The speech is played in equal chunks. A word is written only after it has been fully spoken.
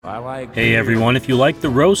Hey everyone, if you like the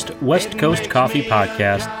Roast West Coast Coffee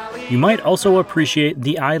podcast, you might also appreciate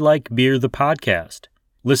the I Like Beer the podcast.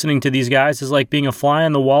 Listening to these guys is like being a fly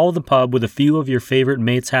on the wall of the pub with a few of your favorite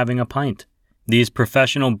mates having a pint. These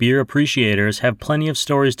professional beer appreciators have plenty of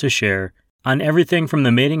stories to share on everything from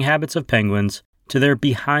the mating habits of penguins to their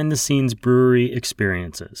behind-the-scenes brewery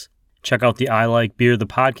experiences. Check out the I Like Beer the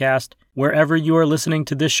podcast wherever you are listening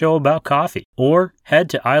to this show about coffee, or head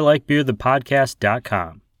to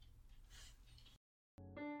ilikebeerthepodcast.com.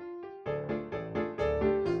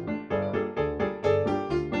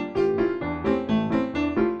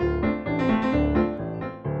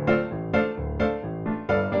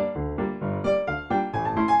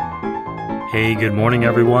 Hey, good morning,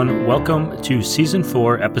 everyone. Welcome to Season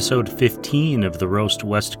 4, Episode 15 of the Roast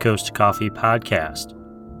West Coast Coffee podcast.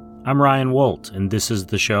 I'm Ryan Wolt, and this is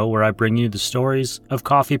the show where I bring you the stories of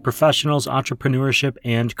coffee professionals, entrepreneurship,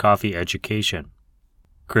 and coffee education.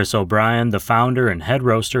 Chris O'Brien, the founder and head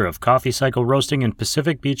roaster of Coffee Cycle Roasting in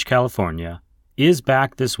Pacific Beach, California, is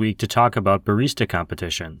back this week to talk about barista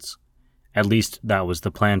competitions. At least that was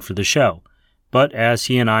the plan for the show. But as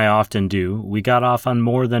he and I often do, we got off on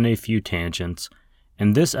more than a few tangents,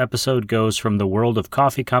 and this episode goes from the world of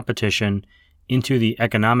coffee competition into the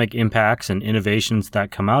economic impacts and innovations that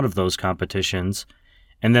come out of those competitions,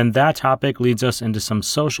 and then that topic leads us into some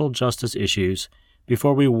social justice issues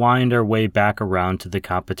before we wind our way back around to the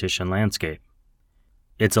competition landscape.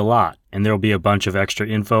 It's a lot, and there'll be a bunch of extra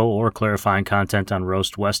info or clarifying content on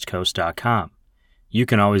roastwestcoast.com. You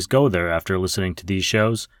can always go there after listening to these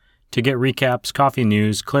shows to get recaps, coffee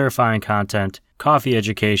news, clarifying content, coffee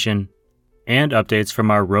education, and updates from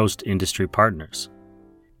our roast industry partners.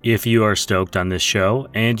 If you are stoked on this show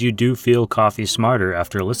and you do feel coffee smarter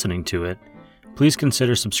after listening to it, please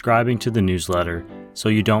consider subscribing to the newsletter so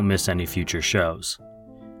you don't miss any future shows.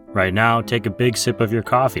 Right now, take a big sip of your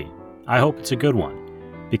coffee. I hope it's a good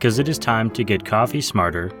one, because it is time to get coffee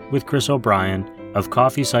smarter with Chris O'Brien of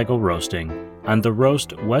Coffee Cycle Roasting on the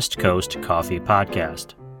Roast West Coast Coffee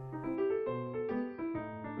podcast.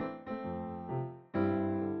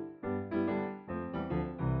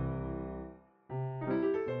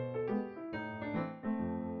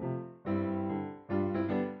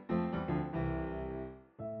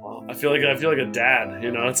 I feel like a dad, you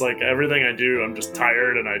know. It's like everything I do, I'm just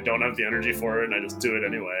tired and I don't have the energy for it, and I just do it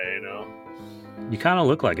anyway, you know. You kind of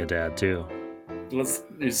look like a dad too. You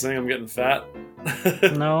saying I'm getting fat?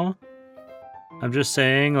 No, I'm just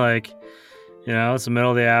saying, like, you know, it's the middle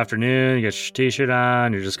of the afternoon, you got your t-shirt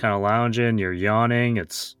on, you're just kind of lounging, you're yawning.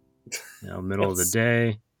 It's, you know, middle of the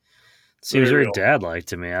day. Seems very dad-like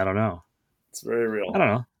to me. I don't know. It's very real. I don't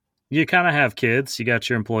know. You kind of have kids. You got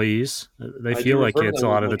your employees. They feel like kids a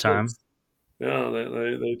lot of the time. Yeah,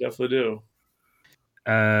 they definitely do.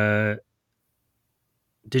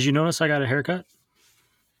 Did you notice I got a haircut?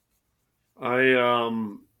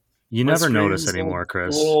 You never notice anymore,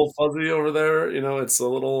 Chris. A little fuzzy over there. You know, it's a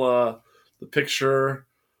little, the picture.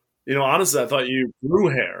 You know, honestly, I thought you grew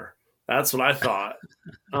hair. That's what I thought.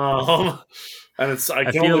 And it's, I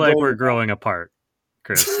feel like we're growing apart,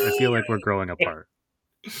 Chris. I feel like we're growing apart.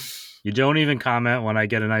 You don't even comment when I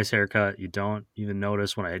get a nice haircut. You don't even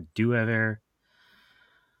notice when I do have hair.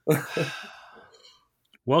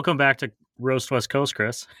 Welcome back to Roast West Coast,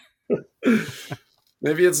 Chris.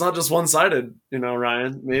 Maybe it's not just one-sided, you know,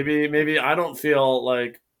 Ryan. Maybe I don't feel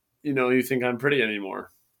like, you know, you think I'm pretty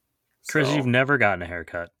anymore. Chris, You've never gotten a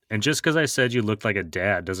haircut. And just because I said you looked like a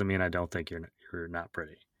dad doesn't mean I don't think you're not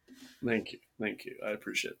pretty. Thank you. I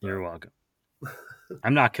appreciate that. You're welcome.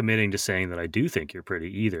 I'm not committing to saying that I do think you're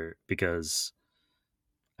pretty either, because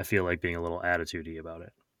I feel like being a little attitude-y about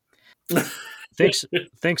it.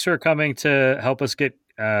 Thanks for coming to help us get,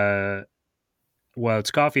 well,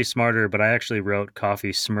 it's Coffee Smarter, but I actually wrote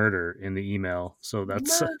Coffee Smarter in the email. So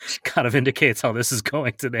that's kind of indicates how this is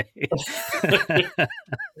going today.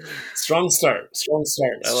 Strong start.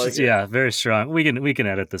 I like it. Yeah, very strong. We can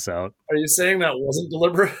edit this out. Are you saying that wasn't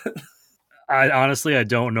deliberate? I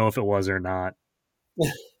don't know if it was or not.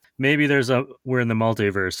 Maybe we're in the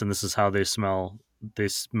multiverse and this is how they spell.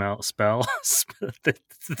 This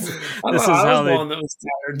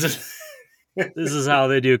is how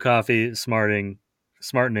they do coffee smartening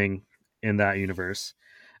in that universe.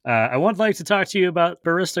 I would like to talk to you about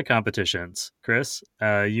barista competitions, Chris.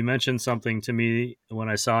 You mentioned something to me when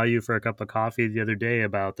I saw you for a cup of coffee the other day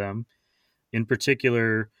about them. In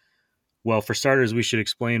particular, well, for starters, we should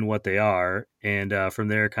explain what they are, and from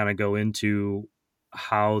there kind of go into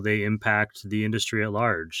how they impact the industry at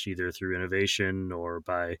large, either through innovation or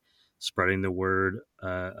by spreading the word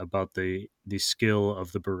about the skill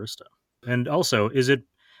of the barista. And also,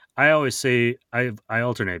 I always say I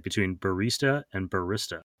alternate between barista and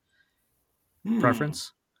barista. Hmm.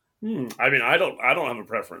 Preference? I mean, I don't have a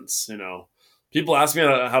preference. People ask me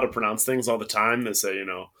how to pronounce things all the time. They say,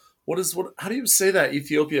 how do you say that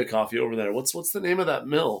Ethiopia coffee over there? What's the name of that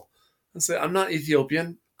mill? I say, I'm not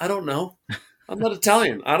Ethiopian. I don't know. I'm not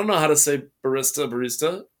Italian. I don't know how to say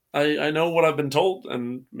barista. I know what I've been told,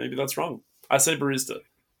 and maybe that's wrong. I say barista.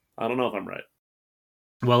 I don't know if I'm right.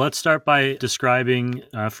 Well, let's start by describing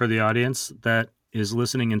for the audience that is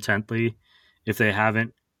listening intently, if they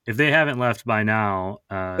haven't left by now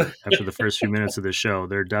after the first few minutes of the show,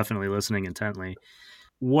 they're definitely listening intently.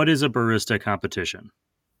 What is a barista competition?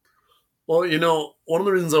 Well, one of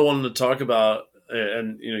the reasons I wanted to talk about,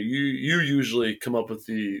 and you usually come up with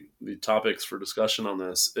the topics for discussion on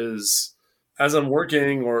this, is as I'm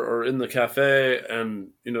working or in the cafe, and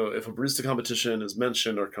if a barista competition is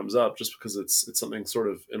mentioned or comes up, just because it's something sort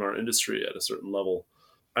of in our industry at a certain level,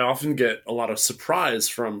 I often get a lot of surprise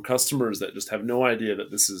from customers that just have no idea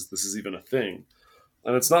that this is even a thing.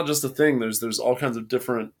 And it's not just a thing. There's all kinds of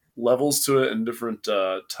different levels to it and different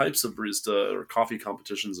types of barista or coffee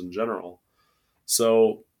competitions in general.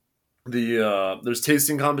 So there's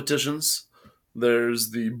tasting competitions.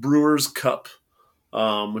 There's the Brewer's Cup,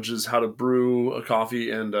 which is how to brew a coffee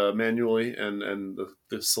and manually, and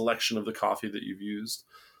the selection of the coffee that you've used.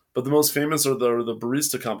 But the most famous are the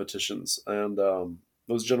barista competitions, and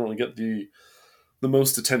those generally get the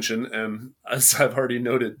most attention. And as I've already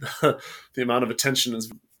noted, the amount of attention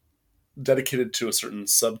is dedicated to a certain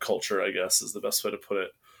subculture, I guess is the best way to put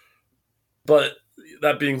it. But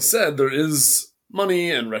that being said, there is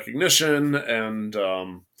money and recognition, and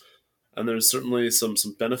there's certainly some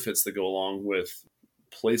benefits that go along with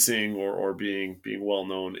placing or being well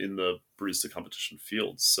known in the barista competition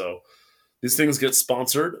field. So these things get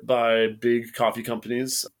sponsored by big coffee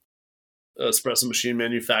companies, espresso machine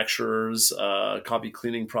manufacturers, coffee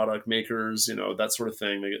cleaning product makers, that sort of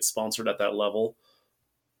thing. They get sponsored at that level.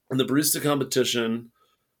 And the barista competition,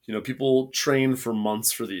 people train for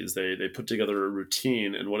months for these. They put together a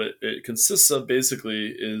routine, and what it consists of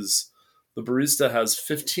basically is the barista has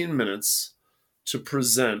 15 minutes to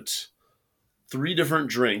present three different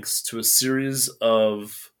drinks to a series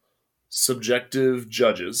of subjective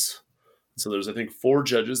judges. So there's, I think, four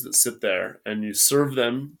judges that sit there, and you serve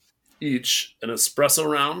them each an espresso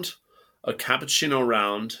round, a cappuccino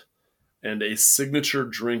round, and a signature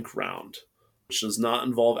drink round, which does not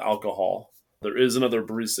involve alcohol. There is another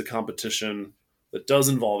barista competition that does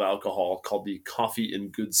involve alcohol called the Coffee in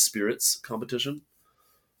Good Spirits competition.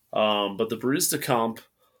 But the barista comp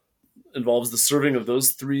involves the serving of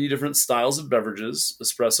those three different styles of beverages,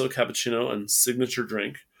 espresso, cappuccino, and signature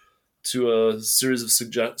drink, to a series of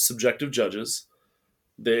subjective judges.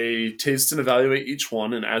 They taste and evaluate each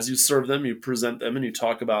one, and as you serve them, you present them and you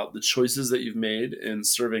talk about the choices that you've made in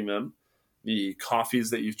serving them, the coffees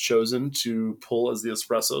that you've chosen to pull as the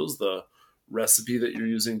espressos, the recipe that you're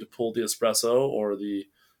using to pull the espresso, or the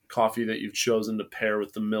coffee that you've chosen to pair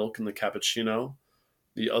with the milk and the cappuccino,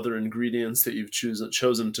 the other ingredients that you've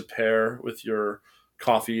chosen to pair with your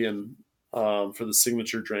coffee and for the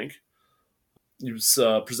signature drink. You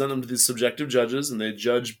present them to these subjective judges, and they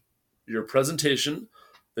judge your presentation,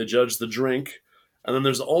 they judge the drink, and then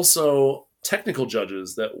there's also technical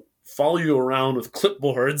judges that follow you around with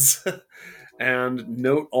clipboards and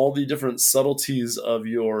note all the different subtleties of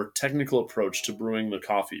your technical approach to brewing the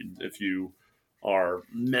coffee. If you are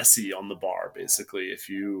messy on the bar, basically, if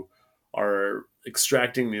you are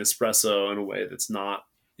extracting the espresso in a way that's not,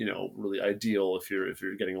 really ideal, if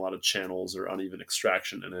you're getting a lot of channels or uneven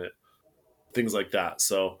extraction in it, things like that.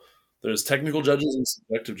 So there's technical judges and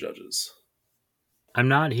subjective judges. I'm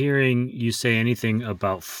not hearing you say anything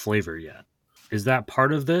about flavor yet. Is that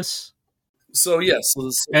part of this? So yes, yeah,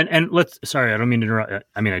 so And let's, sorry, I don't mean to interrupt.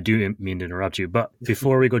 I mean, I do mean to interrupt you, but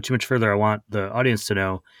before we go too much further, I want the audience to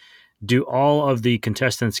know, do all of the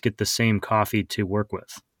contestants get the same coffee to work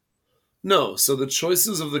with? no. So the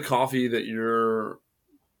choices of the coffee that you're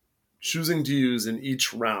choosing to use in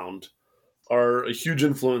each round are a huge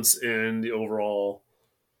influence in the overall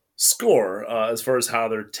score as far as how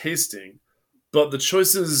they're tasting. But the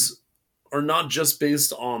choices are not just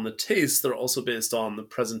based on the taste, they're also based on the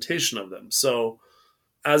presentation of them. So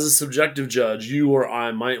as a subjective judge, you or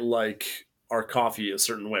I might like our coffee a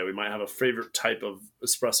certain way. We might have a favorite type of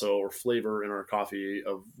espresso or flavor in our coffee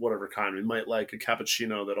of whatever kind. We might like a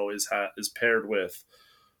cappuccino that always is paired with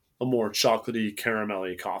a more chocolatey,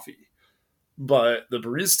 caramelly coffee. But the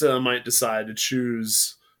barista might decide to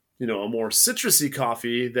choose, a more citrusy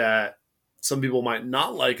coffee that some people might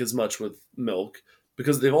not like as much with milk,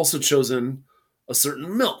 because they've also chosen a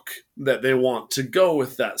certain milk that they want to go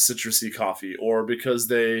with that citrusy coffee, or because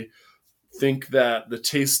they think that the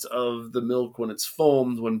taste of the milk when it's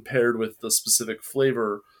foamed, when paired with the specific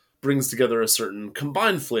flavor, brings together a certain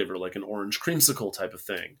combined flavor, like an orange creamsicle type of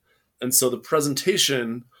thing. And so the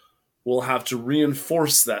presentation will have to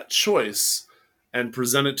reinforce that choice and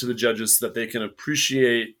present it to the judges so that they can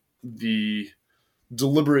appreciate the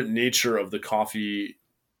deliberate nature of the coffee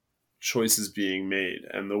choices being made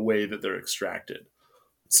and the way that they're extracted.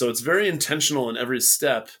 So it's very intentional in every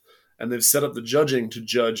step, and they've set up the judging to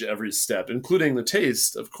judge every step, including the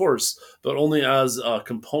taste, of course, but only as a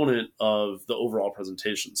component of the overall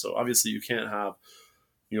presentation. So obviously, you can't have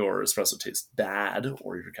your espresso taste bad,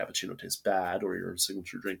 or your cappuccino taste bad, or your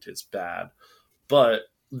signature drink taste bad, but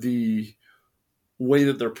the way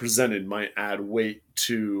that they're presented might add weight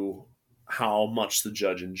to how much the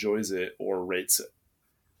judge enjoys it or rates it.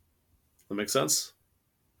 That make sense?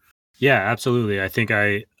 Yeah, absolutely. I think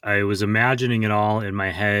I was imagining it all in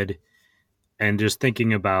my head and just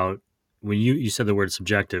thinking about when you said the word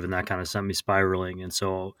subjective, and that kind of sent me spiraling. And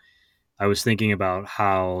so I was thinking about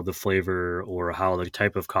how the flavor or how the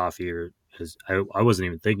type of coffee or I wasn't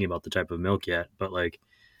even thinking about the type of milk yet, but like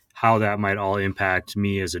how that might all impact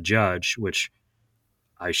me as a judge, which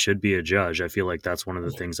I should be a judge. I feel like that's one of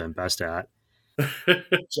the things I'm best at.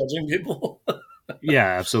 Judging people. Yeah,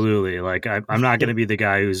 absolutely. Like I'm not going to be the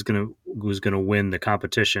guy who's gonna win the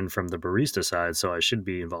competition from the barista side, so I should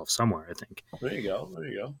be involved somewhere. I think There you go. There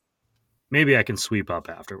you maybe I can sweep up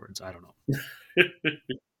afterwards. I don't know.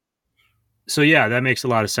 go. So yeah, that makes a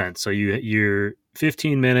lot of sense. So you're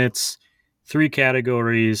 15 minutes, three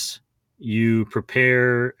categories. You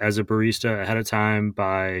prepare as a barista ahead of time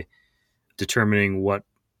by determining what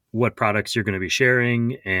products you're going to be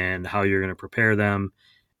sharing and how you're going to prepare them,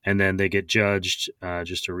 and then they get judged.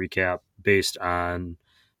 Just to recap, based on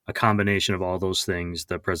a combination of all those things: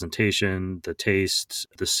 the presentation, the taste,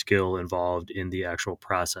 the skill involved in the actual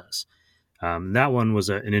process. That one was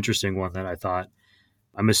an interesting one that I thought.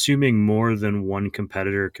 I'm assuming more than one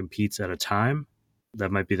competitor competes at a time.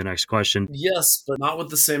 That might be the next question. Yes, but not with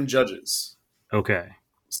the same judges. Okay.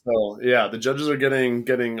 So yeah, the judges are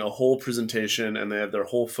getting a whole presentation, and they have their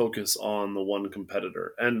whole focus on the one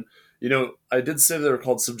competitor. And I did say they're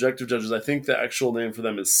called subjective judges. I think the actual name for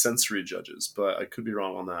them is sensory judges, but I could be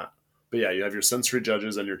wrong on that. But yeah, you have your sensory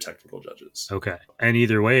judges and your technical judges. Okay. And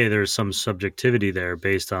either way, there's some subjectivity there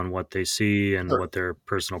based on what they see and Sure. what their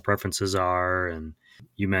personal preferences are. And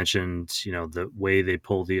you mentioned, the way they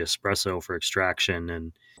pull the espresso for extraction,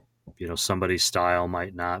 and, somebody's style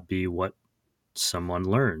might not be what someone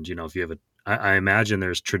learned. If you have I imagine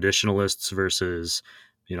there's traditionalists versus,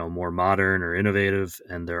 more modern or innovative,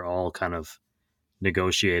 and they're all kind of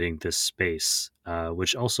negotiating this space,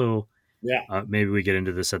 which also Yeah, maybe we get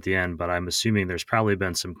into this at the end, but I'm assuming there's probably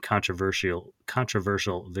been some controversial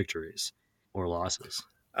victories or losses.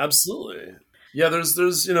 absolutely. Yeah, there's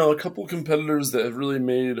a couple competitors that have really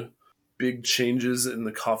made big changes in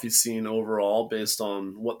the coffee scene overall based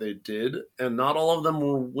on what they did, and not all of them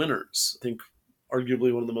were winners. I think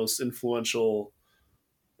arguably one of the most influential,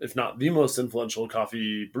 if not the most influential,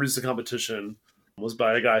 coffee barista competition was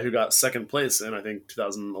by a guy who got second place in, I think,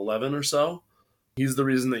 2011 or so. He's the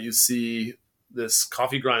reason that you see this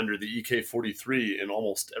coffee grinder, the EK43, in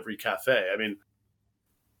almost every cafe. I mean,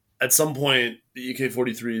 at some point, the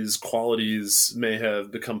EK43's qualities may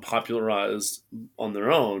have become popularized on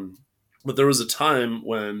their own, but there was a time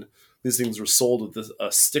when these things were sold with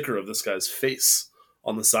a sticker of this guy's face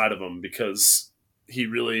on the side of them, because he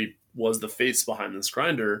really was the face behind this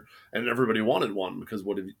grinder, and everybody wanted one because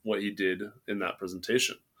what he did in that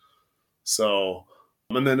presentation. So,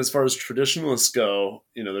 and then as far as traditionalists go,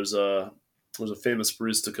 there's a famous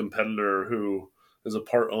barista competitor who is a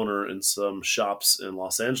part owner in some shops in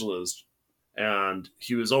Los Angeles, and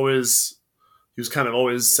he was kind of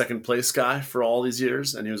always second place guy for all these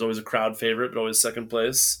years, and he was always a crowd favorite, but always second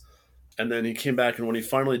place. And then he came back, and when he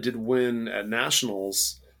finally did win at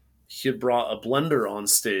nationals, he had brought a blender on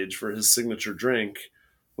stage for his signature drink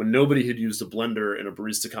when nobody had used a blender in a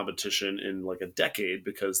barista competition in like a decade,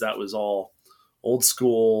 because that was all old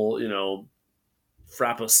school,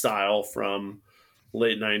 frappa style from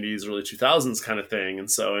late 90s, early 2000s kind of thing. And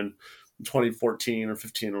so in 2014 or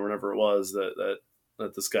 15 or whatever it was that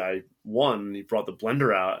this guy won, he brought the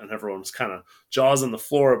blender out, and everyone was kind of jaws on the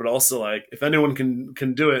floor, but also like, if anyone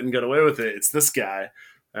can do it and get away with it, it's this guy.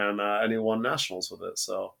 And he won nationals with it.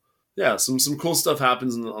 So yeah, some cool stuff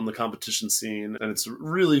happens on the competition scene, and it's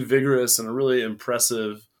really vigorous and a really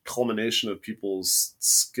impressive culmination of people's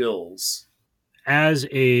skills. As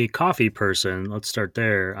a coffee person, let's start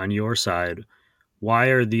there on your side. why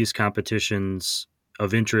are these competitions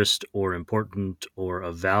of interest or important or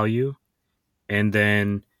of value? And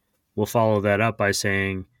then we'll follow that up by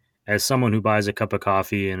saying, as someone who buys a cup of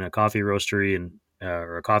coffee in a coffee roastery and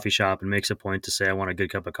or a coffee shop and makes a point to say, I want a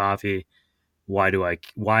good cup of coffee, why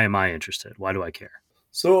am I interested? Why do I care?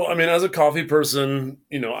 So, I mean, as a coffee person,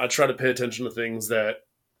 I try to pay attention to things that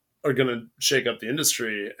are going to shake up the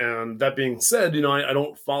industry. And that being said, I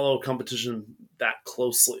don't follow competition that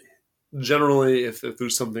closely. Generally, if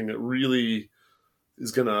there's something that really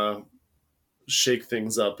is going to shake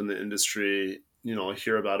things up in the industry, I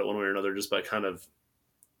hear about it one way or another just by kind of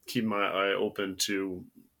keeping my eye open to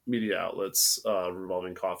media outlets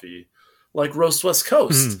revolving coffee, like Roast West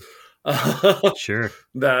Coast. Sure.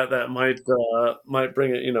 That might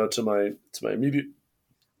bring it, to my immediate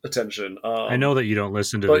attention. I know that you don't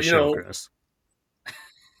listen to But this show, Chris.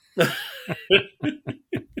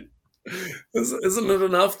 Isn't it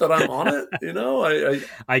enough that I'm on it?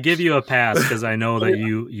 I give you a pass because I know that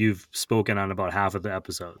you've spoken on about half of the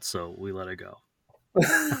episodes, so we let it go.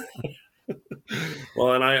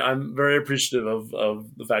 Well, and I'm very appreciative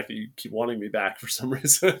of the fact that you keep wanting me back for some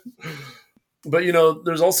reason. But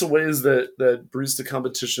there's also ways that barista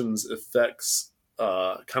competitions effects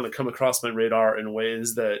kind of come across my radar in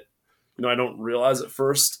ways that I don't realize at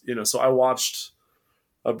first. So I watched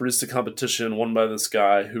a barista competition won by this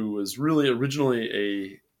guy who was really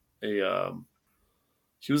originally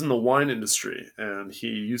he was in the wine industry, and he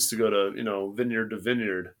used to go to vineyard to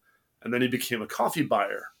vineyard, and then he became a coffee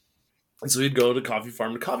buyer. And so he'd go to coffee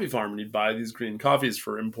farm, and he'd buy these green coffees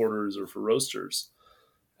for importers or for roasters.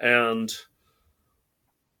 And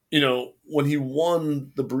when he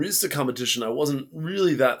won the barista competition, I wasn't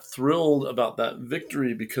really that thrilled about that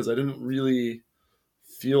victory because I didn't really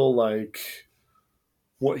feel like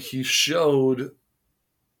what he showed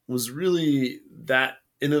was really that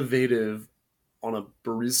innovative on a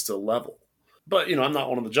barista level. But, I'm not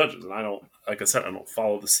one of the judges, and I don't, like I said, I don't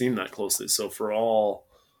follow the scene that closely. So for all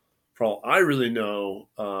I really know,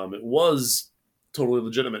 it was totally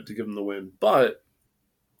legitimate to give him the win. But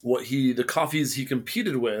the coffees he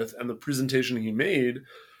competed with and the presentation he made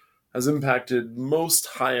has impacted most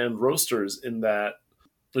high-end roasters in that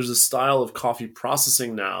there's a style of coffee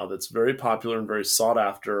processing now that's very popular and very sought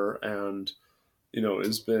after, and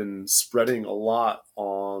has been spreading a lot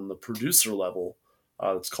on the producer level.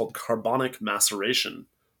 It's called carbonic maceration.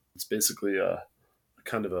 It's basically a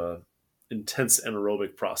kind of a intense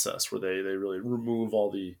anaerobic process where they really remove all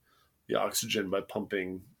the oxygen by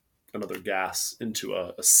pumping another gas into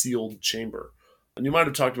a sealed chamber. And you might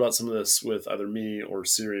have talked about some of this with either me or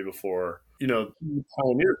Siri before. You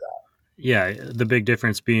pioneered that. Yeah, the big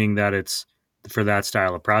difference being that it's for that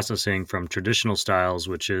style of processing from traditional styles,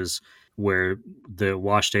 which is where the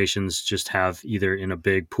wash stations just have either in a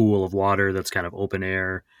big pool of water that's kind of open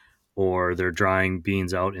air, or they're drying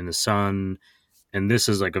beans out in the sun. And this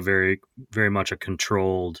is like a very, very much a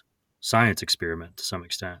controlled science experiment to some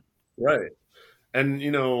extent. Right. And,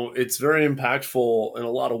 it's very impactful in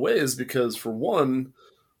a lot of ways because, for one,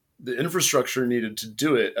 the infrastructure needed to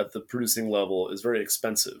do it at the producing level is very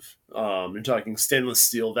expensive. You're talking stainless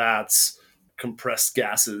steel vats, compressed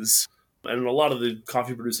gases, and a lot of the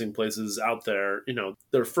coffee producing places out there,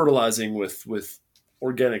 they're fertilizing with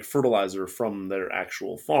organic fertilizer from their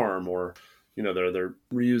actual farm, or they're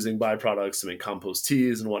reusing byproducts to make compost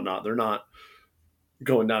teas and whatnot. They're not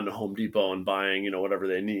going down to Home Depot and buying whatever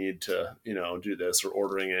they need to do this, or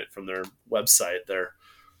ordering it from their website.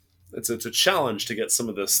 It's a challenge to get some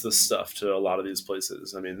of this stuff to a lot of these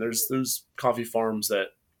places. I mean, there's coffee farms that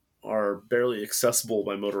are barely accessible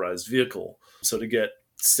by motorized vehicle. So to get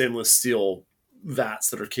stainless steel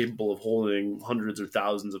vats that are capable of holding hundreds or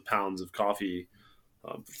thousands of pounds of coffee,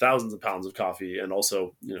 and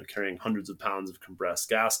also carrying hundreds of pounds of compressed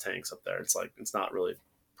gas tanks up there, it's not really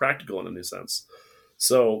practical in any sense.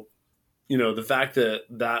 So the fact that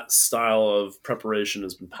that style of preparation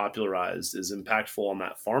has been popularized is impactful on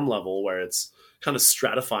that farm level, where it's kind of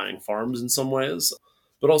stratifying farms in some ways,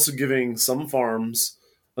 but also giving some farms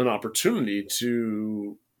an opportunity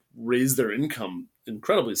to raise their income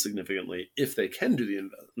incredibly significantly if they can do the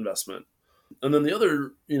investment. And then the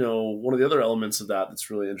other, one of the other elements of that that's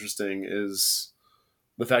really interesting is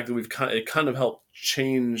the fact that it kind of helped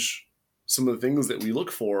change some of the things that we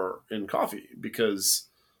look for in coffee, because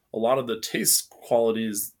a lot of the taste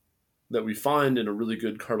qualities that we find in a really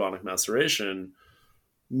good carbonic maceration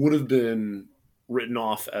would have been written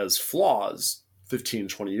off as flaws 15,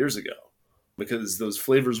 20 years ago, because those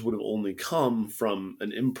flavors would have only come from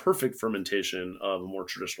an imperfect fermentation of a more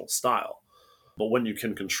traditional style. But when you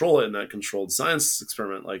can control it in that controlled science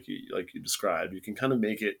experiment, like you described, you can kind of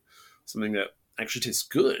make it something that actually tastes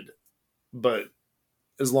good, but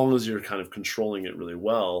as long as you're kind of controlling it really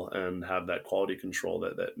well and have that quality control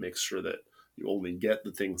that makes sure that you only get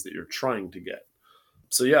the things that you're trying to get.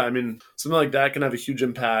 So yeah, I mean, something like that can have a huge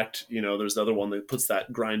impact. There's the other one that puts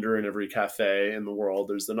that grinder in every cafe in the world.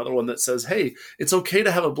 There's another one that says, hey, it's okay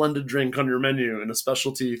to have a blended drink on your menu in a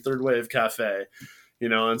specialty third wave cafe.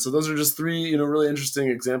 And so those are just three, really interesting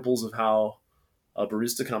examples of how a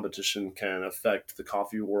barista competition can affect the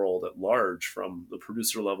coffee world at large, from the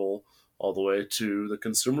producer level all the way to the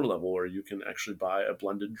consumer level, where you can actually buy a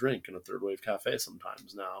blended drink in a third wave cafe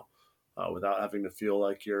sometimes now without having to feel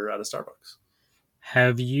like you're at a Starbucks.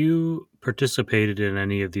 Have you participated in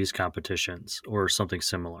any of these competitions or something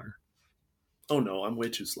similar? Oh no, I'm way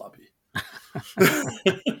too sloppy.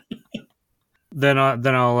 Then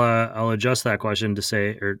I'll adjust that question to say,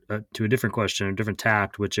 or to a different question, a different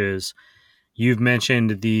tact, which is, you've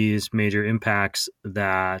mentioned these major impacts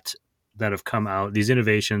that have come out, these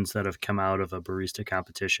innovations that have come out of a barista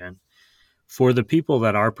competition. For the people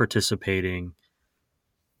that are participating,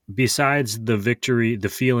 besides the victory, the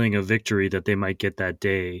feeling of victory that they might get that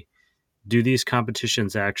day, do these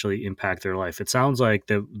competitions actually impact their life? It sounds like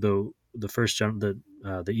the first jump, the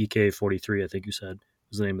EK43, I think you said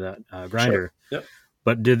was the name of that grinder. Sure. Yep.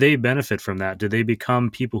 But do they benefit from that? Do they become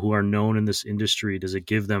people who are known in this industry? Does it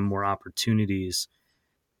give them more opportunities?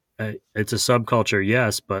 It's a subculture,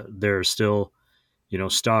 yes, but there are still,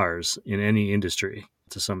 stars in any industry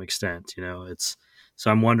to some extent. It's so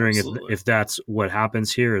I'm wondering Absolutely. if that's what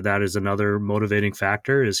happens here. That is another motivating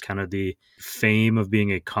factor, is kind of the fame of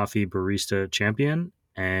being a coffee barista champion,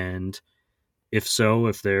 and if so,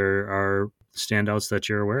 if there are standouts that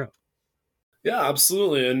you're aware of. Yeah,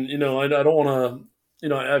 absolutely. And, I don't want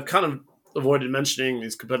to, I've kind of avoided mentioning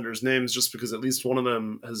these competitors' names just because at least one of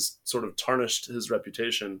them has sort of tarnished his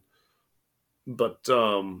reputation. But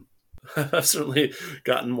I've certainly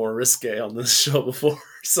gotten more risque on this show before.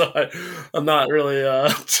 So I'm not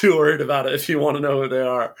really too worried about it if you want to know who they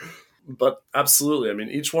are. But absolutely. I mean,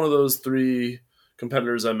 each one of those three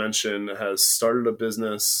competitors I mentioned has started a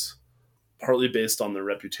business partly based on their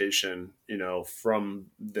reputation, from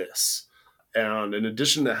this. And in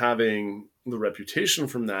addition to having the reputation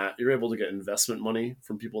from that, you're able to get investment money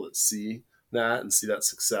from people that see that and see that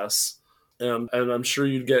success. And I'm sure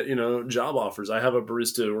you'd get, job offers. I have a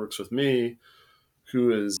barista who works with me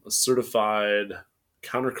who is a certified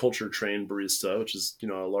counterculture trained barista, which is, a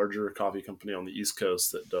larger coffee company on the East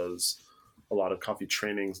Coast that does a lot of coffee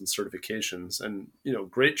trainings and certifications, and,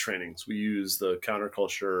 great trainings. We use the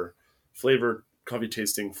counterculture flavor coffee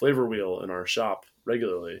tasting flavor wheel in our shop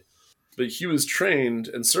regularly. But he was trained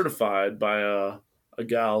and certified by a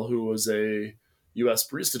gal who was a US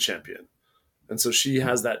barista champion. And so she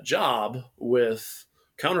has that job with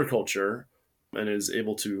counterculture and is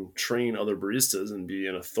able to train other baristas and be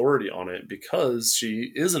an authority on it because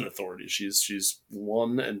she is an authority. She's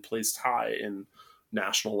won and placed high in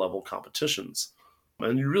national level competitions.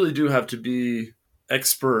 And you really do have to be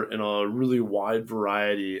expert in a really wide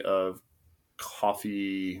variety of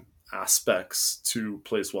coffee aspects to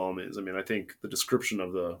place well in these. I mean, I think the description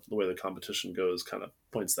of the way the competition goes kind of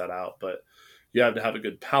points that out, but you have to have a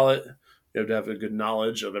good palate. You have to have a good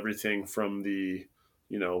knowledge of everything from the,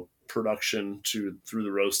 production to through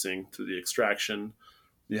the roasting to the extraction.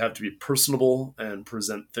 You have to be personable and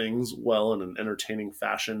present things well in an entertaining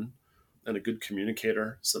fashion, and a good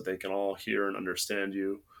communicator so they can all hear and understand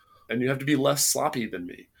you. And you have to be less sloppy than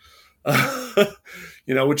me.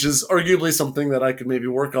 Which is arguably something that I could maybe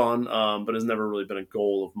work on, but has never really been a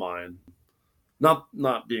goal of mine.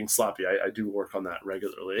 Not being sloppy, I do work on that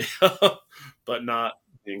regularly, but not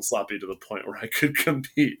being sloppy to the point where I could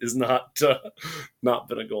compete is not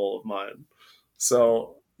been a goal of mine.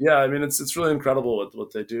 So yeah, I mean, it's really incredible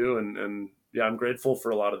what they do, and yeah, I'm grateful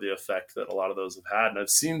for a lot of the effect that a lot of those have had. And I've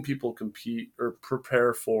seen people compete or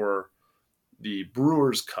prepare for the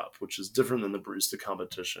Brewers Cup, which is different than the barista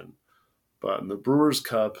competition. But in the Brewers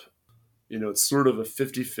Cup, it's sort of a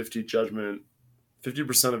 50-50 judgment.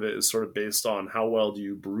 50% of it is sort of based on how well do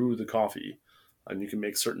you brew the coffee. And you can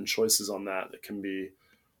make certain choices on that can be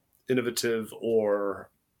innovative or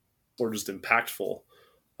just impactful.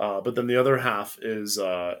 But then the other half is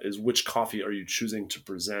which coffee are you choosing to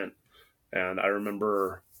present? And I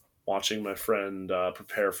remember watching my friend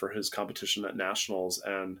prepare for his competition at Nationals,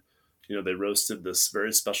 and they roasted this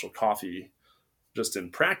very special coffee just in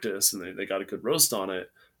practice, and they got a good roast on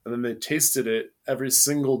it. And then they tasted it every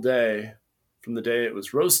single day from the day it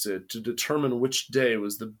was roasted to determine which day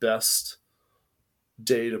was the best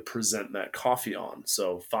day to present that coffee on.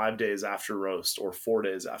 So 5 days after roast or 4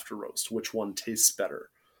 days after roast, which one tastes better?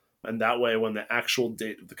 And that way, when the actual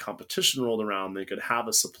date of the competition rolled around, they could have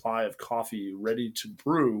a supply of coffee ready to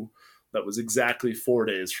brew that was exactly 4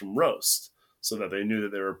 days from roast, so that they knew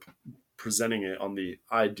that they were presenting it on the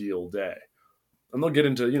ideal day. And they'll get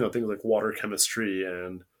into, things like water chemistry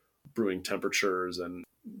and brewing temperatures and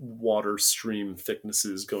water stream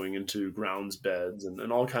thicknesses going into grounds beds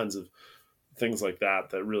and all kinds of things like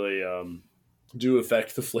that really do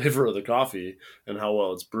affect the flavor of the coffee and how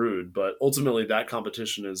well it's brewed. But ultimately, that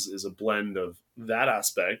competition is a blend of that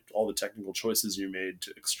aspect, all the technical choices you made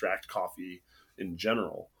to extract coffee in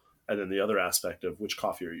general, and then the other aspect of which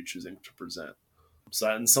coffee are you choosing to present. So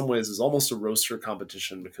that in some ways is almost a roaster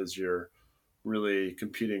competition, because you're really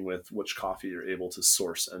competing with which coffee you're able to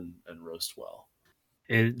source and roast well.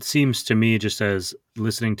 It seems to me, just as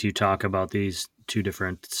listening to you talk about these two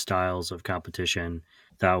different styles of competition,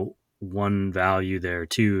 that one value there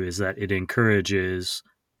too is that it encourages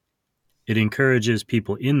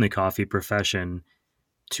people in the coffee profession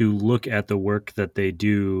to look at the work that they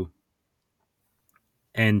do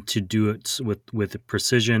and to do it with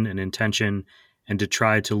precision and intention, and to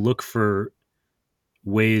try to look for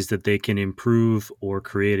ways that they can improve or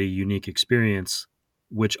create a unique experience,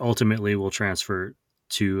 which ultimately will transfer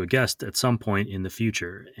to a guest at some point in the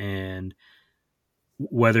future. And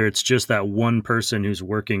whether it's just that one person who's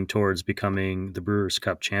working towards becoming the Brewers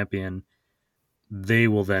Cup champion, they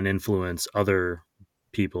will then influence other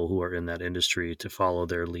people who are in that industry to follow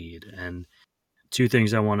their lead. And two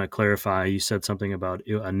things I want to clarify. You said something about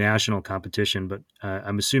a national competition, but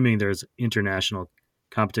I'm assuming there's international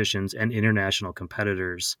competitions and international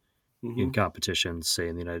competitors in Mm-hmm. competitions, say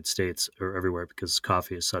in the United States or everywhere, because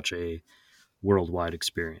coffee is such a worldwide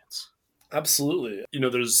experience. Absolutely.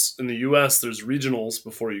 There's in the US, there's regionals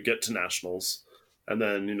before you get to nationals. And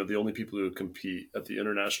then, the only people who compete at the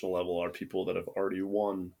international level are people that have already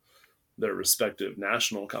won their respective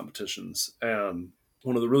national competitions. And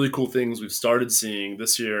one of the really cool things we've started seeing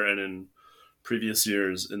this year and in previous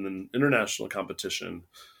years in the international competition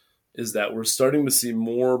is that we're starting to see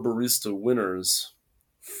more barista winners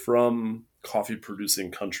from coffee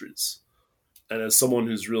producing countries. And as someone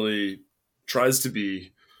who's really tries to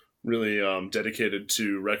be really dedicated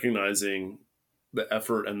to recognizing the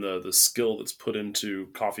effort and the skill that's put into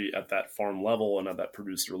coffee at that farm level and at that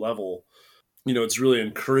producer level, it's really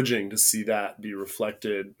encouraging to see that be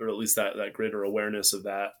reflected, or at least that greater awareness of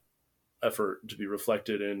that effort to be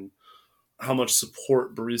reflected in how much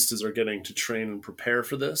support baristas are getting to train and prepare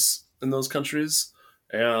for this in those countries,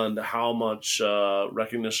 and how much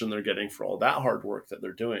recognition they're getting for all that hard work that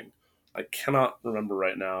they're doing. I cannot remember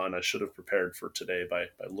right now, and I should have prepared for today by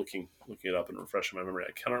looking it up and refreshing my memory.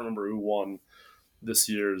 I cannot remember who won this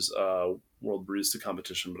year's World Barista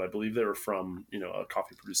competition, but I believe they were from a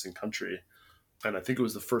coffee producing country, and I think it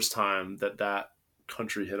was the first time that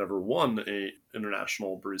country had ever won a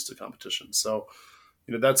international barista competition. So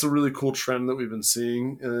that's a really cool trend that we've been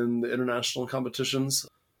seeing in the international competitions.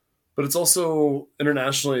 But it's also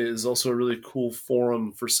internationally is also a really cool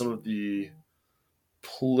forum for some of the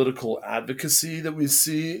political advocacy that we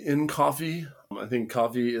see in coffee. I think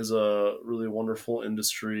coffee is a really wonderful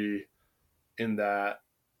industry in that,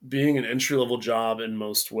 being an entry level job in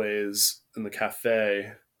most ways in the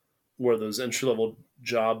cafe, where those entry level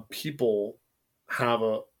job people have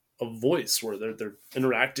a voice, where they're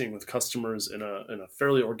interacting with customers in a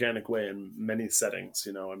fairly organic way in many settings.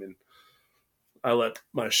 I mean, I let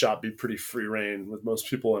my shop be pretty free reign with most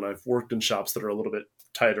people, and I've worked in shops that are a little bit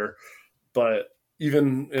tighter. But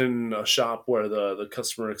even in a shop where the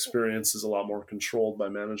customer experience is a lot more controlled by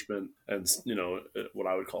management and what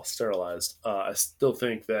I would call sterilized, I still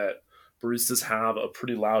think that baristas have a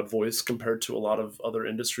pretty loud voice compared to a lot of other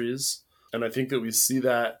industries, and I think that we see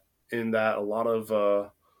that in that a lot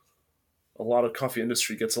of coffee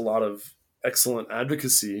industry gets a lot of excellent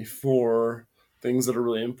advocacy for things that are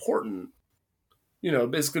really important.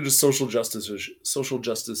 Basically just social justice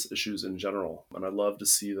issues in general, and I love to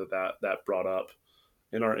see that brought up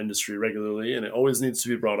in our industry regularly, and it always needs to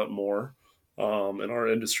be brought up more in our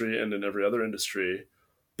industry and in every other industry.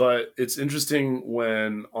 But it's interesting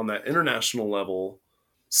when, on that international level,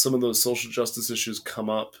 some of those social justice issues come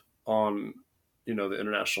up on the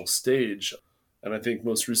international stage. And I think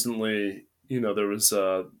most recently, there was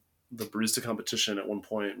the barista competition at one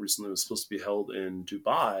point recently was supposed to be held in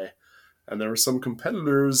Dubai, and there were some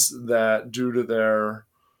competitors that, due to their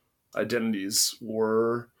identities,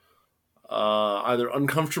 were either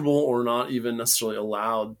uncomfortable or not even necessarily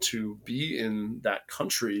allowed to be in that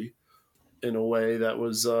country in a way that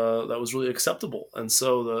was really acceptable. And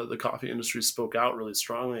so the coffee industry spoke out really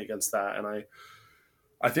strongly against that. And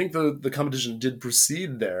I think the competition did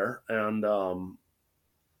proceed there, and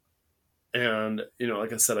And,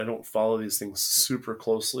 like I said, I don't follow these things super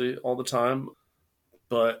closely all the time,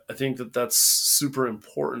 but I think that that's super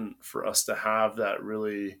important for us to have that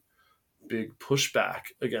really big pushback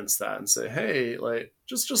against that and say, hey, like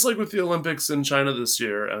just like with the Olympics in China this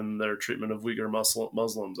year and their treatment of Uyghur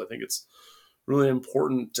Muslims, I think it's really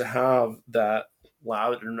important to have that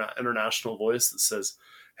loud international voice that says,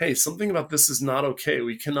 hey, something about this is not okay.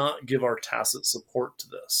 We cannot give our tacit support to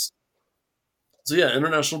this. So yeah,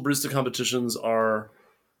 international barista competitions are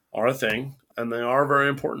a thing, and they are very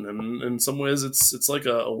important. And in some ways, it's like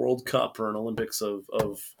a World Cup or an Olympics of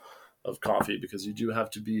coffee, because you do have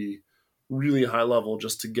to be really high level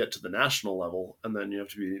just to get to the national level, and then you have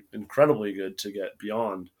to be incredibly good to get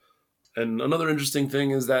beyond. And another interesting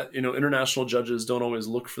thing is that international judges don't always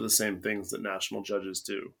look for the same things that national judges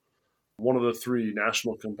do. One of the three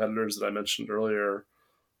national competitors that I mentioned earlier,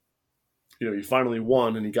 he finally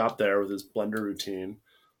won and he got there with his blender routine.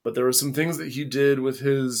 But there were some things that he did with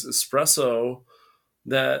his espresso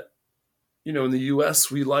that, in the US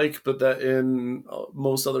we like, but that in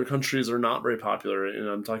most other countries are not very popular. And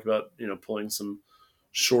I'm talking about, pulling some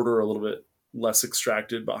shorter, a little bit less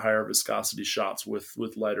extracted, but higher viscosity shots with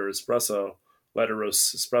lighter roast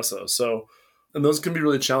espresso. So, and those can be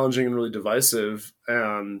really challenging and really divisive.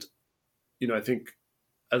 And, I think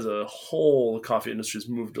as a whole, the coffee industry has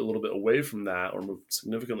moved a little bit away from that, or moved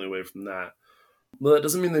significantly away from that. But that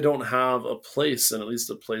doesn't mean they don't have a place, and at least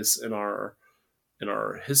a place in our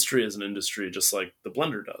history as an industry, just like the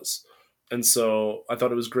blender does. And so I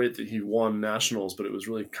thought it was great that he won nationals, but it was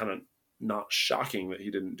really kind of not shocking that he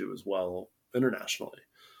didn't do as well internationally.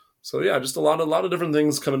 So yeah, just a lot of different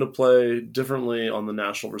things come into play differently on the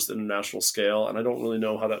national versus international scale, and I don't really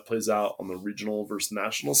know how that plays out on the regional versus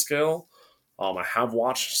national scale. I have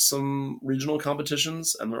watched some regional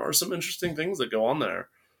competitions, and there are some interesting things that go on there.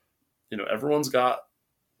 Everyone's got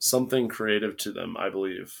something creative to them, I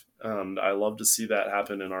believe, and I love to see that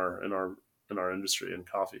happen in our industry in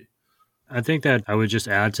coffee. I think that I would just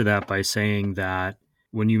add to that by saying that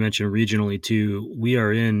when you mentioned regionally too,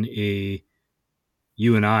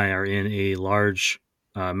 you and I are in a large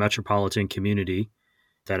metropolitan community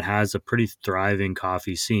that has a pretty thriving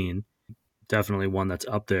coffee scene, definitely one that's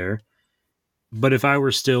up there. But if I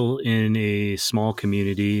were still in a small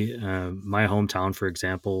community, my hometown, for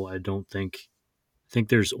example, I think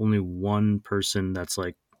there's only one person that's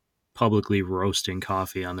like publicly roasting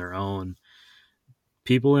coffee on their own.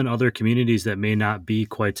 People in other communities that may not be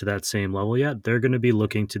quite to that same level yet, they're going to be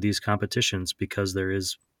looking to these competitions because there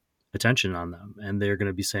is attention on them, and they're going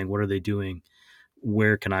to be saying, what are they doing?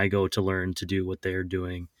 Where can I go to learn to do what they're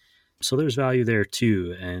doing? So there's value there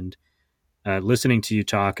too. And listening to you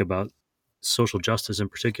talk about social justice in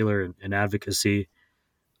particular and advocacy,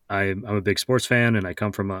 I'm a big sports fan, and I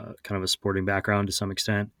come from a kind of a sporting background to some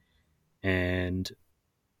extent. And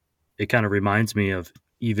it kind of reminds me of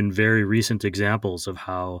even very recent examples of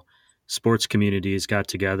how sports communities got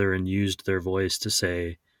together and used their voice to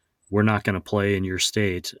say, we're not going to play in your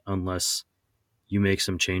state unless you make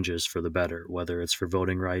some changes for the better, whether it's for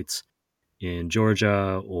voting rights in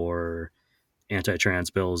Georgia or anti-trans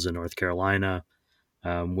bills in North Carolina,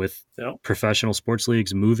 with Yep. professional sports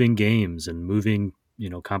leagues moving games and moving,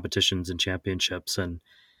 competitions and championships.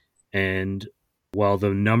 And while the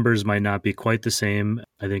numbers might not be quite the same,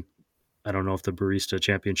 I don't know if the Barista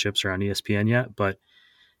Championships are on ESPN yet, but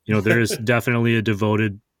there is definitely a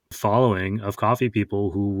devoted following of coffee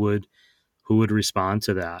people who would respond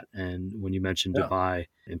to that. And when you mentioned Yeah. Dubai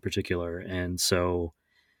in particular, and so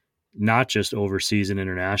not just overseas and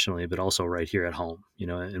internationally, but also right here at home,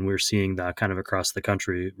 and we're seeing that kind of across the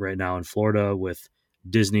country right now in Florida, with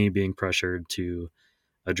Disney being pressured to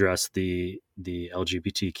address the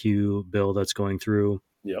LGBTQ bill that's going through.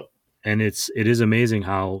 Yep. And it is amazing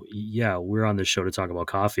how, yeah, we're on this show to talk about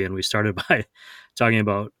coffee, and we started by talking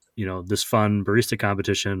about, this fun barista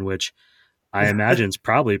competition, which I imagine is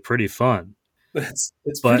probably pretty fun, It's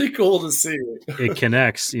but pretty cool to see. it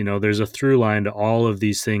connects, there's a through line to all of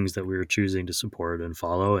these things that we were choosing to support and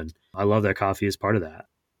follow. And I love that coffee is part of that.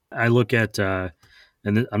 I look at, I'm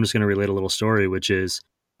just going to relate a little story, which is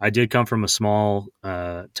I did come from a small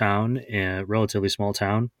town, a relatively small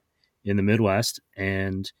town in the Midwest.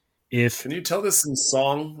 And if Can you tell this in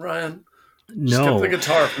song, Ryan? Just get the no,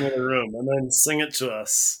 guitar from the other room and then sing it to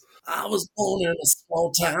us. I was born in a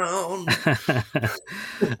small town.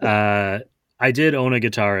 uh, I did own a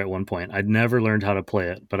guitar at one point. I'd never learned how to play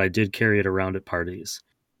it, but I did carry it around at parties.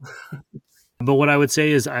 But what I would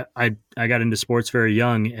say is I got into sports very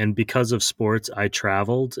young, and because of sports, I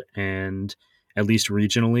traveled, and at least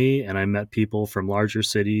regionally, and I met people from larger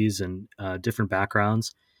cities and different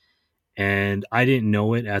backgrounds. And I didn't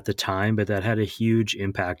know it at the time, but that had a huge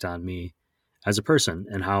impact on me as a person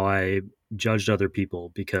and how I judged other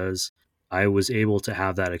people, because I was able to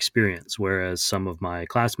have that experience, whereas some of my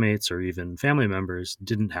classmates or even family members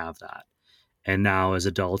didn't have that. And now as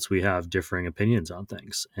adults, we have differing opinions on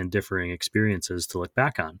things and differing experiences to look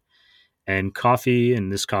back on. And coffee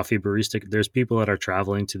and this coffee barista, there's people that are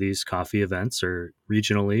traveling to these coffee events or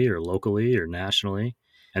regionally or locally or nationally,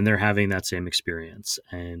 and they're having that same experience.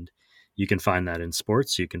 And you can find that in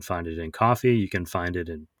sports, you can find it in coffee, you can find it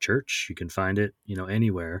in church, you can find it,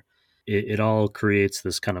 anywhere. It all creates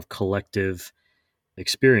this kind of collective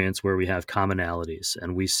experience where we have commonalities,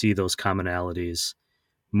 and we see those commonalities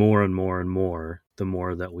more and more and more the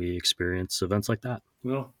more that we experience events like that.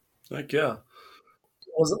 No, heck yeah.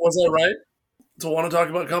 Was I right to want to talk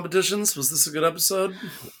about competitions? Was this a good episode?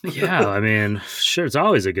 Yeah, I mean, sure, it's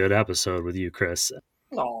always a good episode with you, Chris.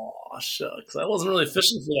 Oh, shucks. I wasn't really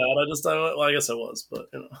fishing for that. I guess I was, but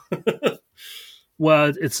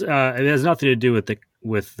Well, it has nothing to do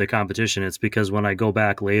with the competition. It's because when I go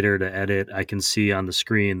back later to edit, I can see on the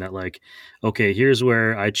screen that, like, okay, here's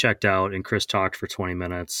where I checked out and Chris talked for 20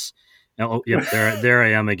 minutes. Oh, yep, there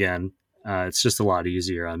I am again. It's just a lot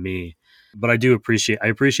easier on me. But I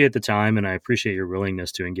appreciate the time, and I appreciate your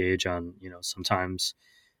willingness to engage on, sometimes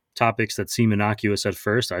topics that seem innocuous at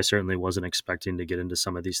first. I certainly wasn't expecting to get into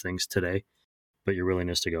some of these things today, but your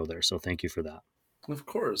willingness to go there. So thank you for that. Of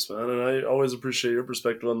course, man. And I always appreciate your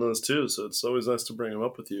perspective on those too. So it's always nice to bring them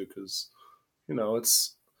up with you because,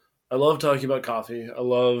 I love talking about coffee. I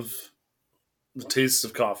love the tastes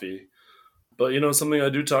of coffee. But, something I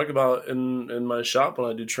do talk about in my shop when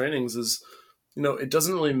I do trainings is, it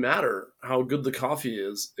doesn't really matter how good the coffee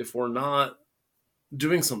is if we're not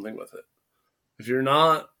doing something with it. If your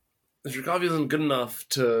coffee isn't good enough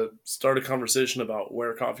to start a conversation about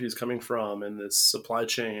where coffee is coming from and its supply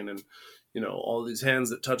chain and, all these hands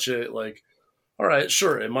that touch it, like, all right,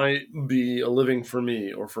 sure, it might be a living for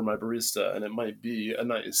me or for my barista, and it might be a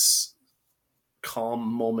nice, calm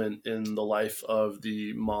moment in the life of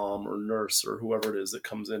the mom or nurse or whoever it is that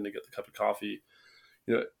comes in to get the cup of coffee.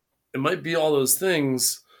 It might be all those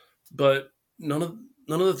things, but none of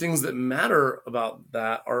the things that matter about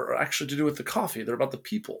that are actually to do with the coffee. They're about the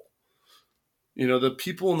people. The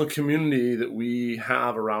people in the community that we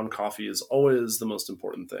have around coffee is always the most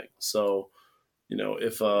important thing. So,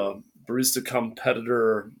 if a barista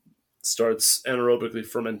competitor starts anaerobically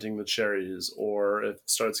fermenting the cherries, or it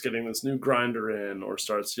starts getting this new grinder in, or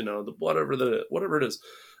starts, whatever it is,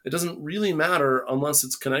 it doesn't really matter unless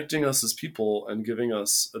it's connecting us as people and giving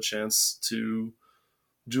us a chance to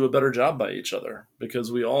do a better job by each other,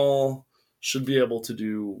 because we all should be able to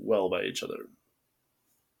do well by each other,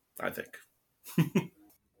 I think.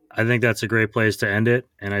 I think that's a great place to end it.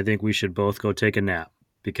 And I think we should both go take a nap,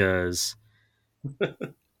 because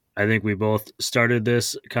I think we both started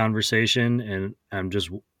this conversation and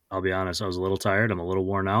I'll be honest, I was a little tired. I'm a little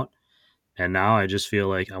worn out. And now I just feel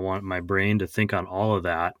like I want my brain to think on all of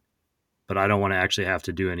that, but I don't want to actually have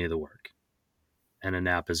to do any of the work. And a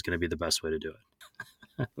nap is going to be the best way to do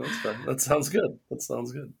it. That's fair. That sounds good.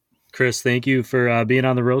 Chris, thank you for being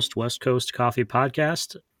on the Roast West Coast Coffee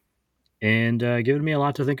Podcast and giving me a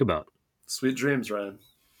lot to think about. Sweet dreams, Ryan.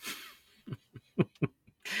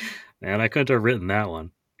 Man, I couldn't have written that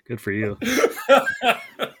one. Good for you.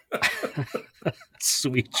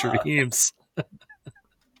 Sweet dreams.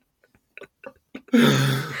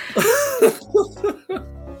 I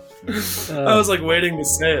was like waiting to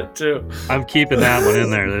say it too. I'm keeping that one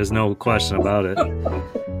in there. There's no question about it.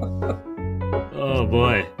 Oh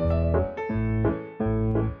boy.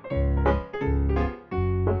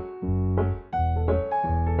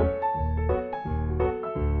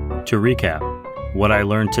 To recap, what I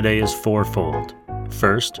learned today is fourfold.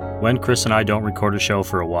 First, when Chris and I don't record a show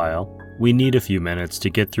for a while, we need a few minutes to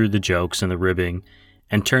get through the jokes and the ribbing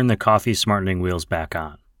and turn the coffee smartening wheels back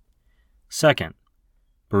on. Second,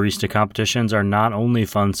 barista competitions are not only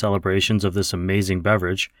fun celebrations of this amazing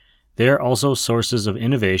beverage, they are also sources of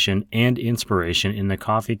innovation and inspiration in the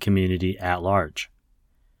coffee community at large.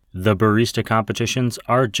 The barista competitions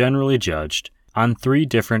are generally judged on 3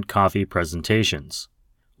 different coffee presentations,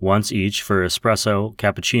 once each for espresso,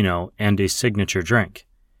 cappuccino, and a signature drink.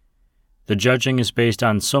 The judging is based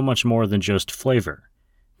on so much more than just flavor.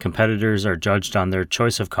 Competitors are judged on their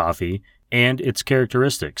choice of coffee and its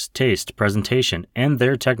characteristics, taste, presentation, and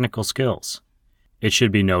their technical skills. It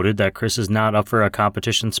should be noted that Chris is not up for a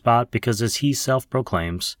competition spot because, as he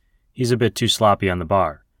self-proclaims, he's a bit too sloppy on the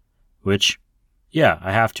bar. Which, yeah,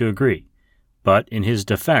 I have to agree. But in his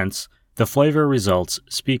defense, the flavor results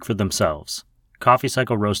speak for themselves. Coffee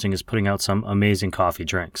Cycle Roasting is putting out some amazing coffee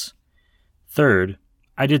drinks. Third,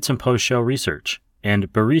 I did some post-show research,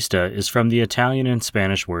 and barista is from the Italian and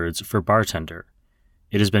Spanish words for bartender.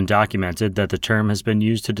 It has been documented that the term has been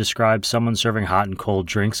used to describe someone serving hot and cold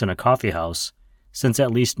drinks in a coffee house since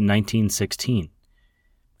at least 1916.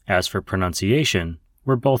 As for pronunciation,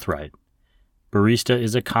 we're both right. Barista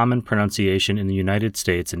is a common pronunciation in the United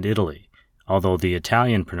States and Italy, although the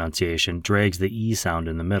Italian pronunciation drags the E sound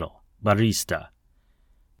in the middle, barista.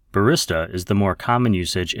 Barista is the more common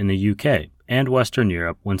usage in the UK and Western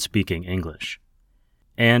Europe when speaking English.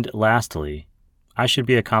 And lastly, I should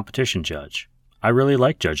be a competition judge. I really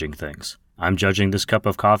like judging things. I'm judging this cup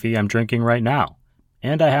of coffee I'm drinking right now,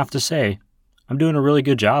 and I have to say, I'm doing a really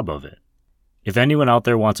good job of it. If anyone out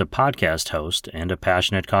there wants a podcast host and a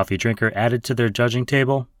passionate coffee drinker added to their judging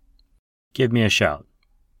table, give me a shout.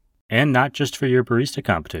 And not just for your barista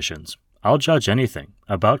competitions. I'll judge anything,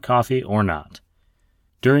 about coffee or not.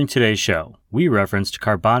 During today's show, we referenced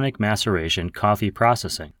carbonic maceration coffee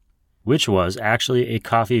processing, which was actually a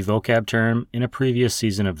coffee vocab term in a previous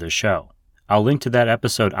season of this show. I'll link to that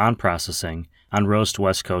episode on processing on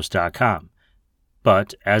roastwestcoast.com.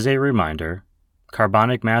 But as a reminder,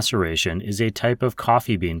 carbonic maceration is a type of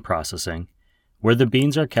coffee bean processing where the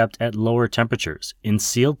beans are kept at lower temperatures in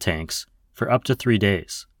sealed tanks for up to 3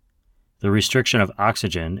 days. The restriction of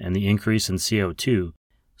oxygen and the increase in CO2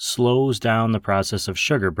 slows down the process of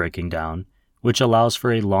sugar breaking down, which allows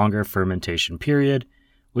for a longer fermentation period,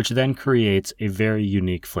 which then creates a very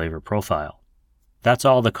unique flavor profile. That's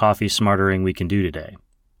all the coffee smartering we can do today.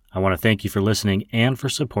 I want to thank you for listening and for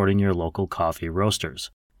supporting your local coffee roasters.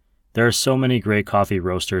 There are so many great coffee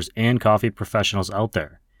roasters and coffee professionals out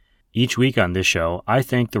there. Each week on this show, I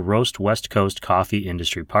thank the Roast West Coast coffee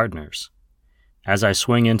industry partners. As I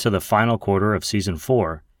swing into the final quarter of Season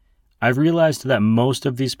 4, I've realized that most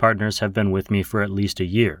of these partners have been with me for at least a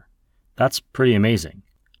year. That's pretty amazing.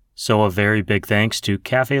 So a very big thanks to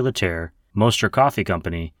Cafe Laterre, Mostra Coffee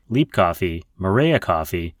Company, Leap Coffee, Maria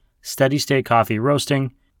Coffee, Steady State Coffee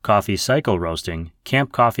Roasting, Coffee Cycle Roasting,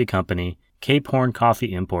 Camp Coffee Company, Cape Horn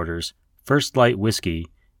Coffee Importers, First Light Whiskey,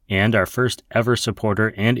 and our first ever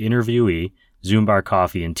supporter and interviewee, Zumbar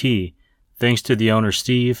Coffee and Tea. Thanks to the owner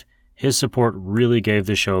Steve, his support really gave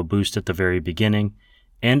the show a boost at the very beginning,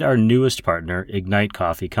 and our newest partner, Ignite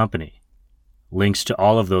Coffee Company. Links to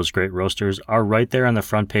all of those great roasters are right there on the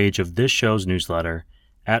front page of this show's newsletter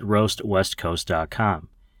at roastwestcoast.com.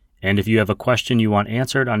 And if you have a question you want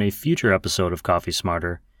answered on a future episode of Coffee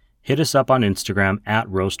Smarter, hit us up on Instagram at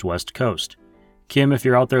roastwestcoast. Kim, if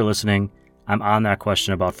you're out there listening, I'm on that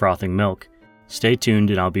question about frothing milk. Stay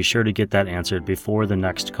tuned and I'll be sure to get that answered before the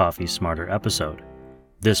next Coffee Smarter episode.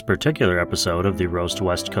 This particular episode of the Roast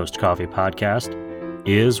West Coast Coffee Podcast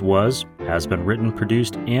has been written,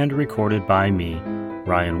 produced, and recorded by me,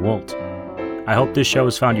 Ryan Wolt. I hope this show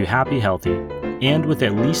has found you happy, healthy, and with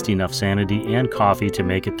at least enough sanity and coffee to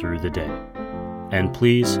make it through the day. And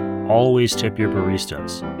please, always tip your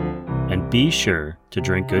baristas. And be sure to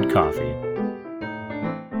drink good coffee.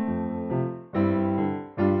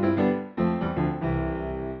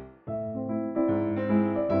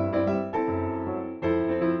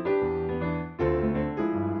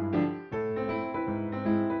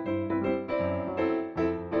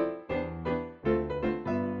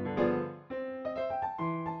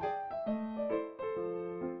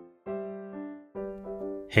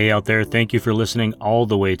 Hey out there, thank you for listening all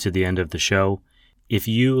the way to the end of the show. If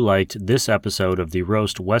you liked this episode of the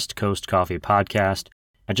Roast West Coast Coffee Podcast,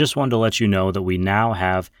 I just wanted to let you know that we now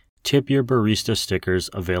have Tip Your Barista stickers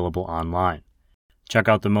available online. Check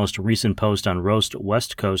out the most recent post on Roast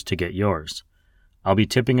West Coast to get yours. I'll be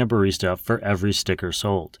tipping a barista for every sticker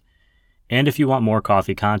sold. And if you want more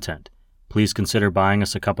coffee content, please consider buying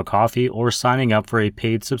us a cup of coffee or signing up for a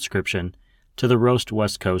paid subscription to the Roast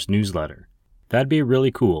West Coast newsletter. That'd be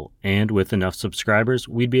really cool, and with enough subscribers,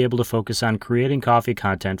 we'd be able to focus on creating coffee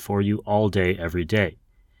content for you all day, every day.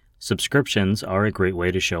 Subscriptions are a great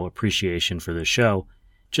way to show appreciation for the show.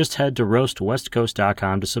 Just head to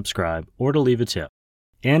roastwestcoast.com to subscribe or to leave a tip.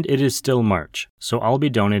 And it is still March, so I'll be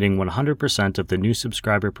donating 100% of the new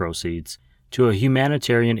subscriber proceeds to a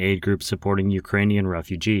humanitarian aid group supporting Ukrainian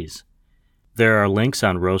refugees. There are links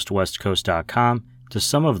on roastwestcoast.com to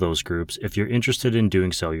some of those groups if you're interested in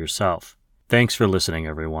doing so yourself. Thanks for listening,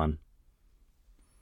 everyone.